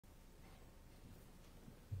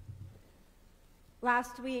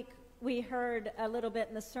Last week, we heard a little bit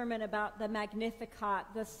in the sermon about the Magnificat,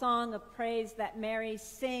 the song of praise that Mary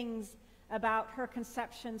sings about her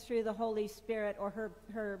conception through the Holy Spirit, or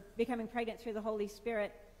her becoming pregnant through the Holy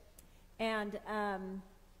Spirit, and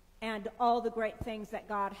all the great things that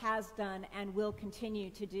God has done and will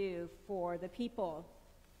continue to do for the people.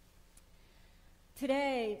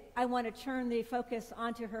 Today, I want to turn the focus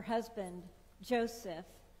onto her husband, Joseph,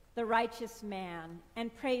 the righteous man,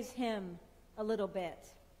 and praise him a little bit.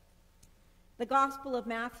 The Gospel of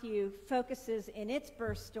Matthew focuses in its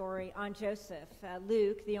birth story on Joseph.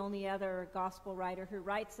 Luke, the only other gospel writer who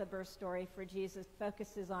writes a birth story for Jesus,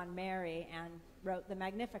 focuses on Mary and wrote the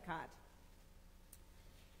Magnificat.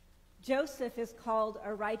 Joseph is called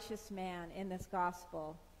a righteous man in this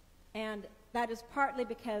gospel, and that is partly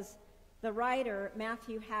because the writer,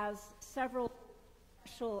 Matthew, has several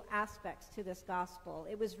special aspects to this gospel.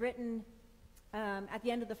 It was written at the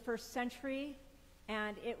end of the first century,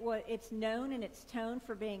 and it's known in its tone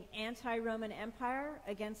for being anti-Roman Empire,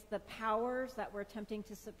 against the powers that were attempting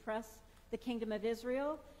to suppress the kingdom of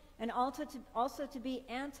Israel, and also to be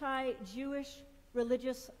anti-Jewish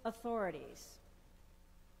religious authorities.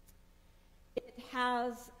 It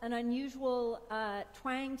has an unusual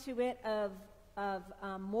twang to it of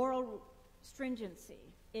moral stringency.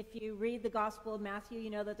 If you read the Gospel of Matthew, you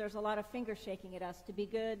know that there's a lot of finger shaking at us to be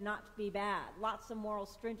good, not to be bad. Lots of moral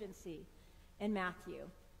stringency in Matthew.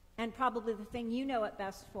 And probably the thing you know it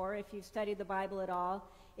best for, if you've studied the Bible at all,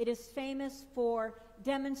 it is famous for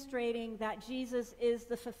demonstrating that Jesus is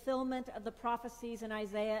the fulfillment of the prophecies in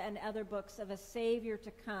Isaiah and other books of a Savior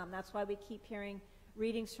to come. That's why we keep hearing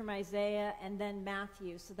readings from Isaiah and then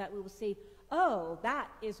Matthew, so that we will see, oh, that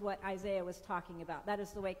is what Isaiah was talking about. That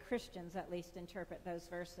is the way Christians at least interpret those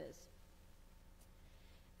verses.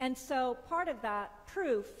 And so part of that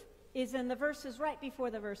proof is in the verses right before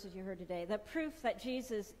the verses you heard today. The proof that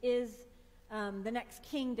Jesus is the next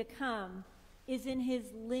king to come is in his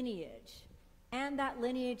lineage. And that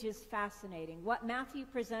lineage is fascinating. What Matthew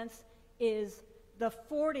presents is the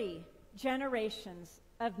 40 generations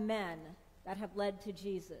of men that have led to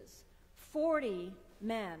Jesus. 40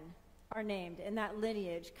 men are named in that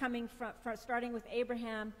lineage, coming from starting with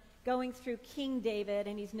Abraham, going through King David,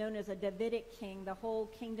 and he's known as a Davidic king, the whole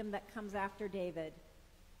kingdom that comes after David,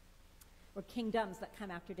 or kingdoms that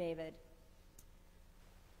come after David.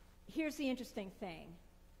 Here's the interesting thing.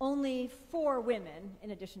 Only 4 women,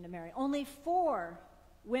 in addition to Mary, only 4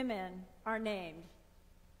 women are named.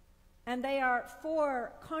 And they are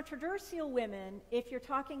 4 controversial women if you're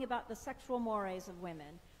talking about the sexual mores of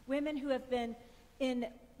women. Women who have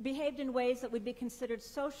behaved in ways that would be considered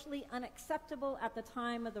socially unacceptable at the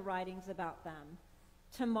time of the writings about them.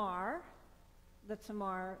 Tamar, the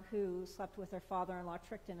Tamar who slept with her father-in-law,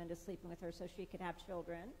 tricked him into sleeping with her so she could have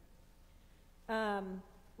children.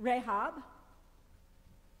 Rahab,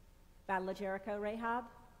 Battle of Jericho, Rahab.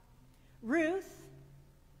 Ruth,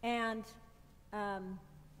 and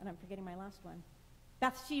I'm forgetting my last one.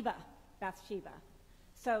 Bathsheba.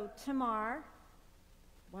 So Tamar,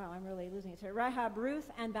 wow, I'm really losing it here. Rahab, Ruth,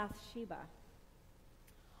 and Bathsheba.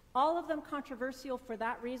 All of them controversial for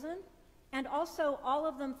that reason, and also all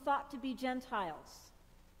of them thought to be Gentiles.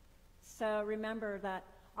 So remember that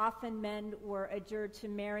often men were adjured to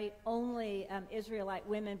marry only Israelite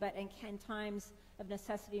women, but in times of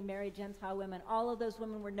necessity marry Gentile women. All of those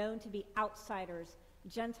women were known to be outsiders,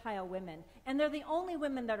 Gentile women. And they're the only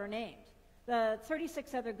women that are named. The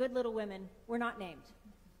 36 other good little women were not named.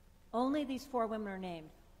 Only these 4 women are named.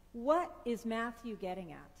 What is Matthew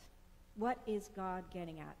getting at? What is God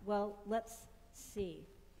getting at? Well, let's see.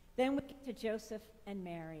 Then we get to Joseph and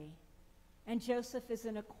Mary. And Joseph is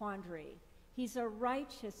in a quandary. He's a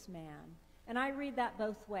righteous man. And I read that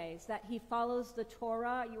both ways, that he follows the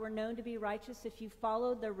Torah. You were known to be righteous if you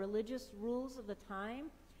followed the religious rules of the time.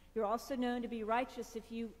 You're also known to be righteous if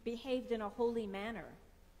you behaved in a holy manner,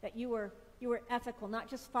 that you were ethical, not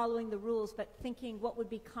just following the rules, but thinking what would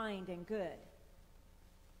be kind and good.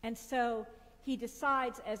 And so he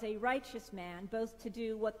decides as a righteous man both to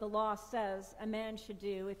do what the law says a man should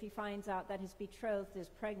do if he finds out that his betrothed is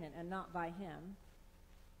pregnant and not by him.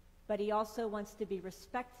 But he also wants to be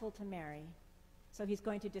respectful to Mary, so he's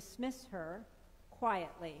going to dismiss her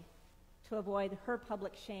quietly to avoid her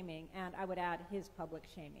public shaming, and I would add his public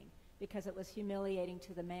shaming, because it was humiliating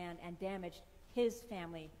to the man and damaged his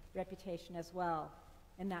family reputation as well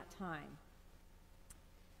in that time.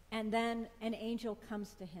 And then an angel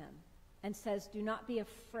comes to him and says, do not be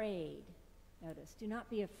afraid. Notice, do not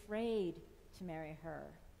be afraid to marry her,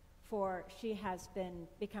 for she has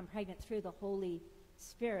become pregnant through the Holy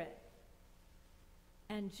Spirit.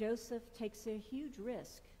 And Joseph takes a huge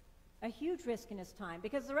risk a huge risk in his time,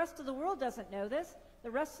 because the rest of the world doesn't know this.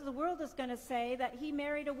 The rest of the world is going to say that he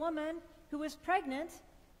married a woman who was pregnant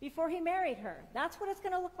before he married her. That's what it's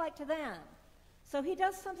going to look like to them. So he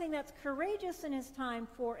does something that's courageous in his time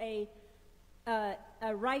for a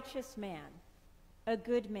righteous man, a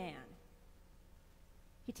good man.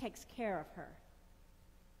 He takes care of her.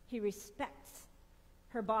 He respects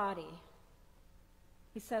her body.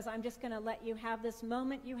 He says, I'm just going to let you have this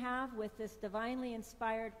moment you have with this divinely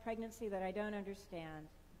inspired pregnancy that I don't understand.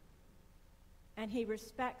 And he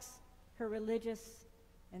respects her religious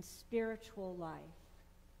and spiritual life.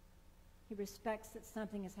 He respects that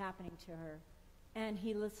something is happening to her. And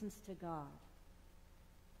he listens to God.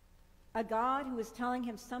 A God who is telling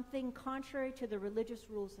him something contrary to the religious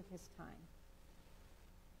rules of his time.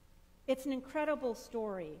 It's an incredible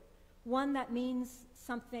story, one that means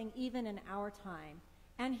something even in our time.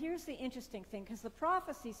 And here's the interesting thing, because the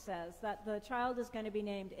prophecy says that the child is going to be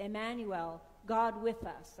named Emmanuel, God with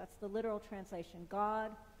us. That's the literal translation,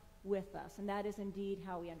 God with us. And that is indeed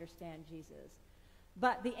how we understand Jesus.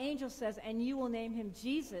 But the angel says, and you will name him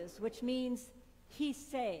Jesus, which means he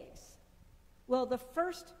saves. Well, the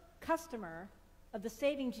first customer of the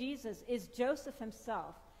saving Jesus is Joseph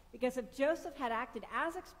himself. Because if Joseph had acted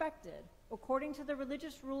as expected, according to the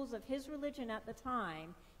religious rules of his religion at the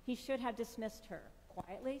time, he should have dismissed her.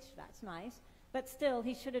 Quietly, that's nice, but still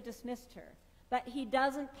he should have dismissed her. But he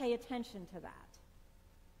doesn't pay attention to that.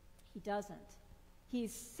 He doesn't.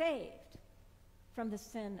 He's saved from the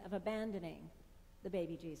sin of abandoning the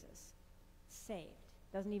baby Jesus. Saved.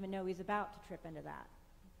 Doesn't even know he's about to trip into that.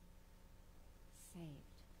 Saved.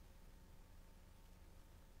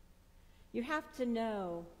 You have to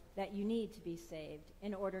know that you need to be saved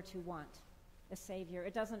in order to want a Savior.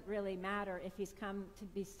 It doesn't really matter if he's come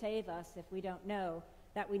to save us if we don't know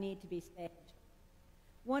that we need to be saved.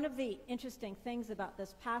 One of the interesting things about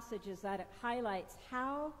this passage is that it highlights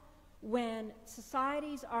how, when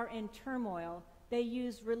societies are in turmoil, they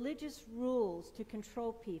use religious rules to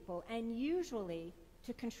control people, and usually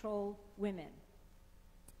to control women.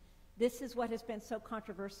 This is what has been so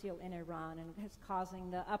controversial in Iran and is causing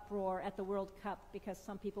the uproar at the World Cup, because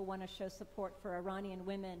some people want to show support for Iranian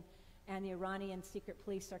women, and the Iranian secret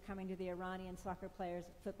police are coming to the Iranian soccer players,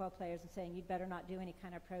 football players, and saying, you'd better not do any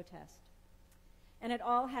kind of protest. And it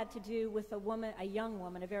all had to do with a woman, a young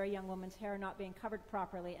woman, a very young woman's hair not being covered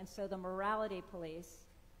properly, and so the morality police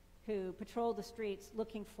who patrol the streets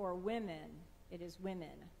looking for women, it is women,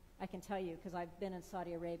 I can tell you because I've been in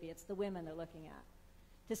Saudi Arabia, it's the women they're looking at,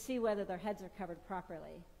 to see whether their heads are covered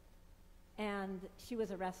properly. And she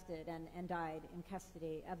was arrested and died in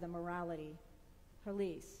custody of the morality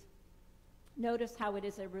police. Notice how it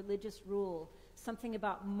is a religious rule, something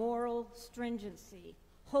about moral stringency,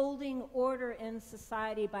 holding order in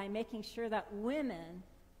society by making sure that women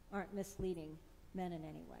aren't misleading men in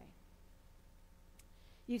any way.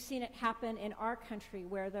 You've seen it happen in our country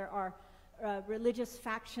where there are religious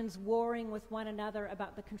factions warring with one another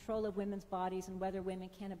about the control of women's bodies and whether women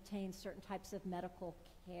can obtain certain types of medical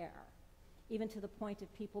care, even to the point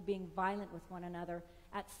of people being violent with one another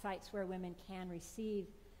at sites where women can receive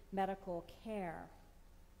medical care.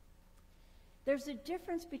 There's a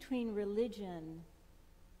difference between religion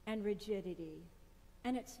and rigidity,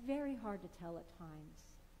 and it's very hard to tell at times.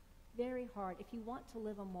 Very hard if you want to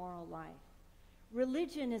live a moral life.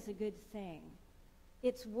 Religion is a good thing.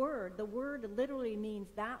 Its word, the word literally means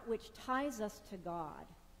that which ties us to God.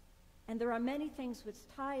 And there are many things which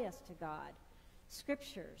tie us to God.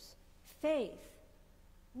 Scriptures, faith,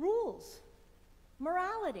 rules,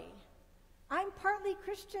 morality. I'm partly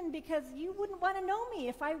Christian because you wouldn't want to know me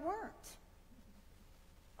if I weren't.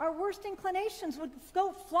 Our worst inclinations would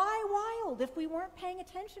go fly wild if we weren't paying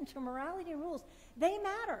attention to morality and rules. They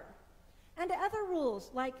matter. And to other rules,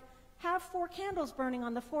 like have 4 candles burning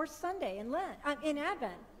on the 4th Sunday in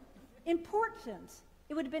Advent. Important.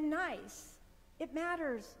 It would have been nice. It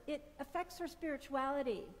matters. It affects our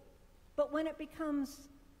spirituality. But when it becomes,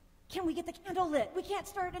 can we get the candle lit? We can't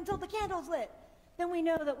start until the candle's lit. Then we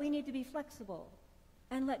know that we need to be flexible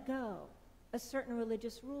and let go of certain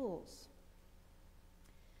religious rules.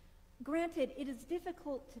 Granted, it is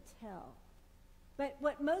difficult to tell, but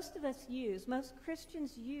what most of us use, most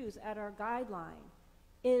Christians use at our guideline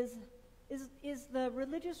is the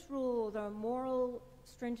religious rule, the moral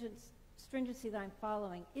stringency that I'm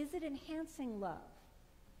following, is it enhancing love?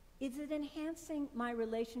 Is it enhancing my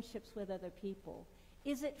relationships with other people?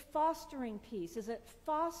 Is it fostering peace? Is it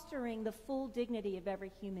fostering the full dignity of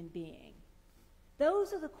every human being?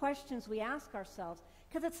 Those are the questions we ask ourselves,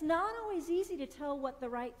 because it's not always easy to tell what the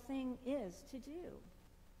right thing is to do.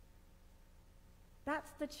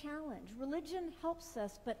 That's the challenge. Religion helps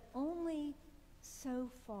us, but only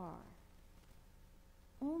so far.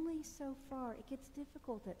 Only so far. It gets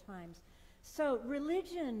difficult at times. So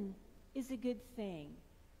religion is a good thing.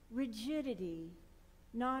 Rigidity,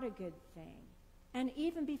 not a good thing. And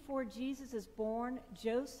even before Jesus is born,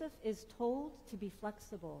 Joseph is told to be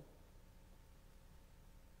flexible.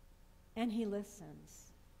 And he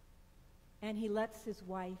listens. And he lets his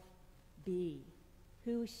wife be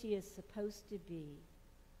who she is supposed to be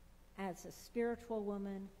as a spiritual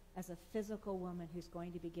woman, as a physical woman who's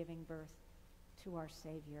going to be giving birth to our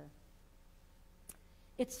Savior.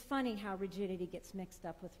 It's funny how rigidity gets mixed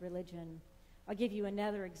up with religion. I'll give you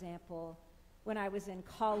another example. When I was in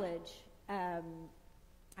college,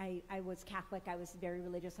 I was Catholic. I was very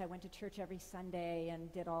religious. I went to church every Sunday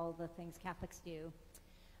and did all the things Catholics do.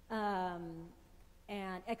 And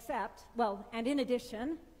in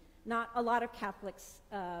addition, not a lot of Catholics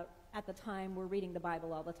at the time were reading the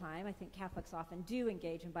Bible all the time. I think Catholics often do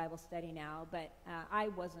engage in Bible study now, but I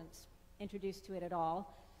wasn't introduced to it at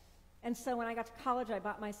all. And so when I got to college, I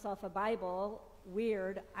bought myself a Bible.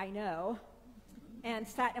 Weird, I know. And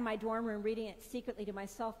sat in my dorm room reading it secretly to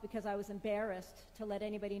myself because I was embarrassed to let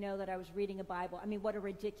anybody know that I was reading a Bible. I mean, what a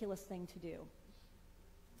ridiculous thing to do.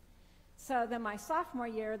 So then my sophomore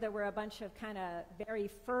year, there were a bunch of kind of very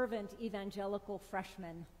fervent evangelical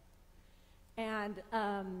freshmen. And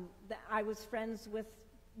I was friends with,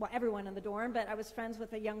 well, everyone in the dorm, but I was friends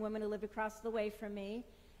with a young woman who lived across the way from me.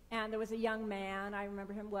 And there was a young man, I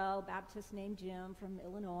remember him well, Baptist named Jim from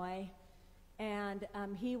Illinois. And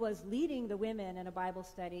he was leading the women in a Bible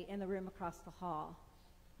study in the room across the hall.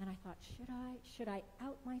 And I thought, should I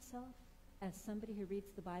out myself as somebody who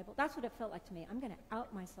reads the Bible? That's what it felt like to me. I'm going to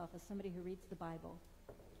out myself as somebody who reads the Bible.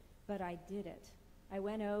 But I did it. I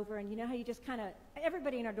went over, and you know how you just kind of,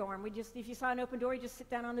 everybody in our dorm, if you saw an open door, you just sit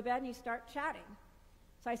down on the bed and you start chatting.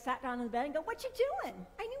 So I sat down on the bed and go, "What you doing?"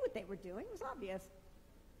 I knew what they were doing. It was obvious.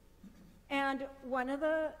 And one of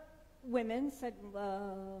the women said,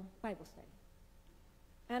 Bible study.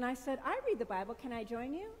 And I said, "I read the Bible. Can I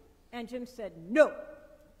join you?" And Jim said, "No."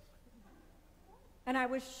 And I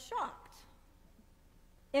was shocked.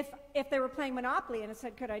 If they were playing Monopoly and it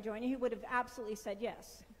said, "Could I join you?" he would have absolutely said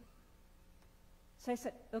yes. So I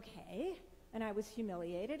said, "Okay." And I was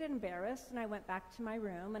humiliated and embarrassed, and I went back to my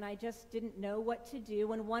room, and I just didn't know what to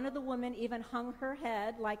do. And one of the women even hung her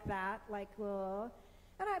head like that, like, "Oh."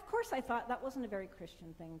 And of course I thought that wasn't a very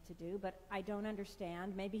Christian thing to do, but I don't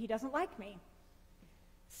understand. Maybe he doesn't like me.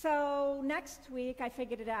 So next week I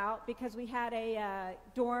figured it out because we had a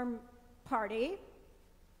dorm party,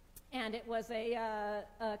 and it was a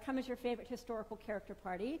come as your favorite historical character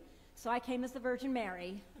party. So I came as the Virgin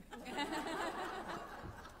Mary.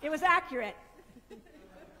 It was accurate.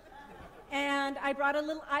 And I brought a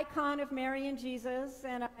little icon of Mary and Jesus,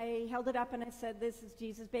 and I held it up and I said, "This is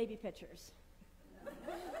Jesus' baby pictures."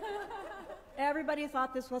 Everybody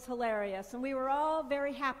thought this was hilarious, and we were all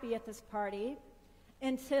very happy at this party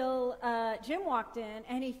until Jim walked in,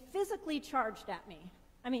 and he physically charged at me.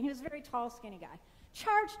 I mean, he was a very tall, skinny guy.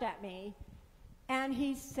 Charged at me, and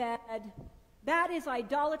he said, "That is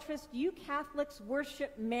idolatrous. You Catholics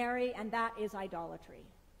worship Mary, and that is idolatry."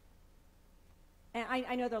 And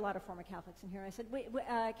I know there are a lot of former Catholics in here. I said,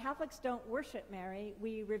 Catholics don't worship Mary.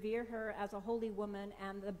 We revere her as a holy woman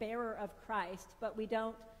and the bearer of Christ, but we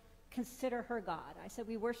don't consider her God. I said,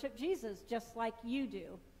 we worship Jesus just like you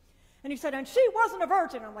do. And he said, "And she wasn't a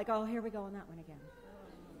virgin." I'm like, oh, here we go on that one again.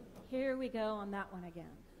 Here we go on that one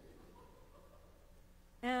again.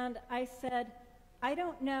 And I said, I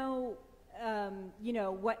don't know,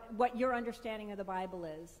 what your understanding of the Bible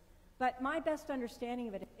is, but my best understanding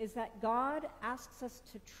of it is that God asks us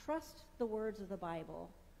to trust the words of the Bible,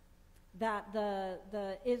 that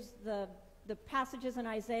the passages in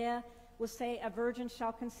Isaiah will say a virgin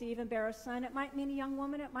shall conceive and bear a son. It might mean a young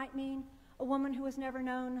woman. It might mean a woman who has never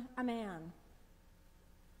known a man.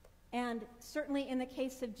 And certainly in the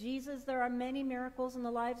case of Jesus, there are many miracles in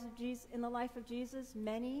the life of Jesus,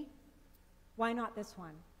 many. Why not this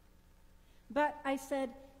one? But I said,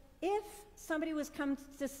 if somebody was come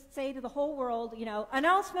to say to the whole world,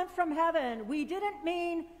 announcement from heaven, we didn't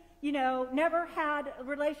mean, never had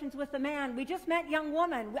relations with a man, we just meant young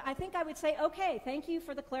woman, I think I would say, okay, thank you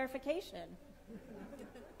for the clarification.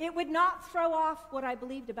 It would not throw off what I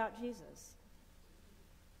believed about Jesus.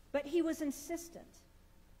 But he was insistent.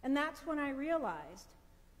 And that's when I realized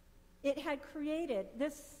it had created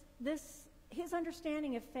his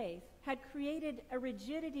understanding of faith had created a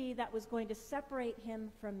rigidity that was going to separate him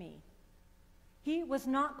from me. He was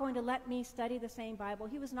not going to let me study the same Bible.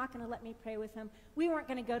 He was not going to let me pray with him. We weren't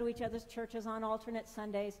going to go to each other's churches on alternate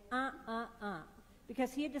Sundays.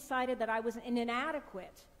 because he had decided that I was an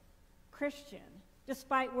inadequate Christian,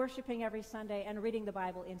 despite worshiping every Sunday and reading the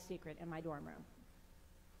Bible in secret in my dorm room.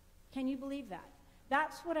 Can you believe that?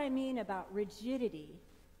 That's what I mean about rigidity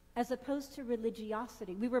as opposed to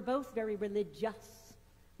religiosity. We were both very religious.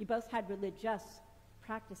 We both had religious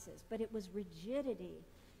practices, but it was rigidity.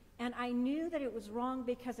 And I knew that it was wrong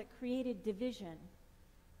because it created division,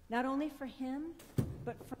 not only for him,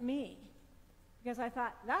 but for me. Because I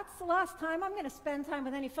thought, that's the last time I'm going to spend time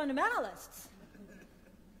with any fundamentalists.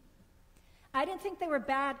 I didn't think they were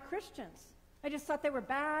bad Christians. I just thought they were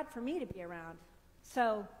bad for me to be around.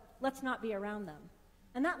 So let's not be around them.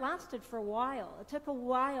 And that lasted for a while. It took a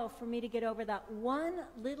while for me to get over that one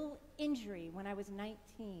little injury when I was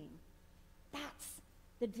 19. That's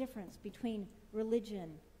the difference between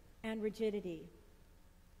religion and rigidity.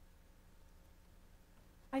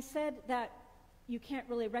 I said that you can't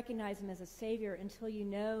really recognize him as a savior until you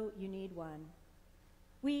know you need one.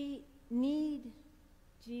 We need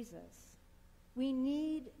Jesus. We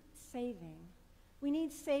need saving. We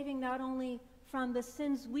need saving not only from the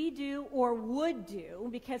sins we do or would do,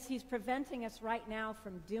 because he's preventing us right now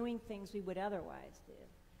from doing things we would otherwise do.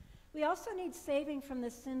 We also need saving from the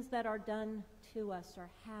sins that are done to us or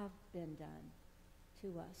have been done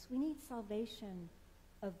to us. We need salvation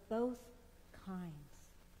of both kinds.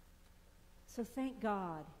 So thank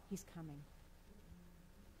God he's coming.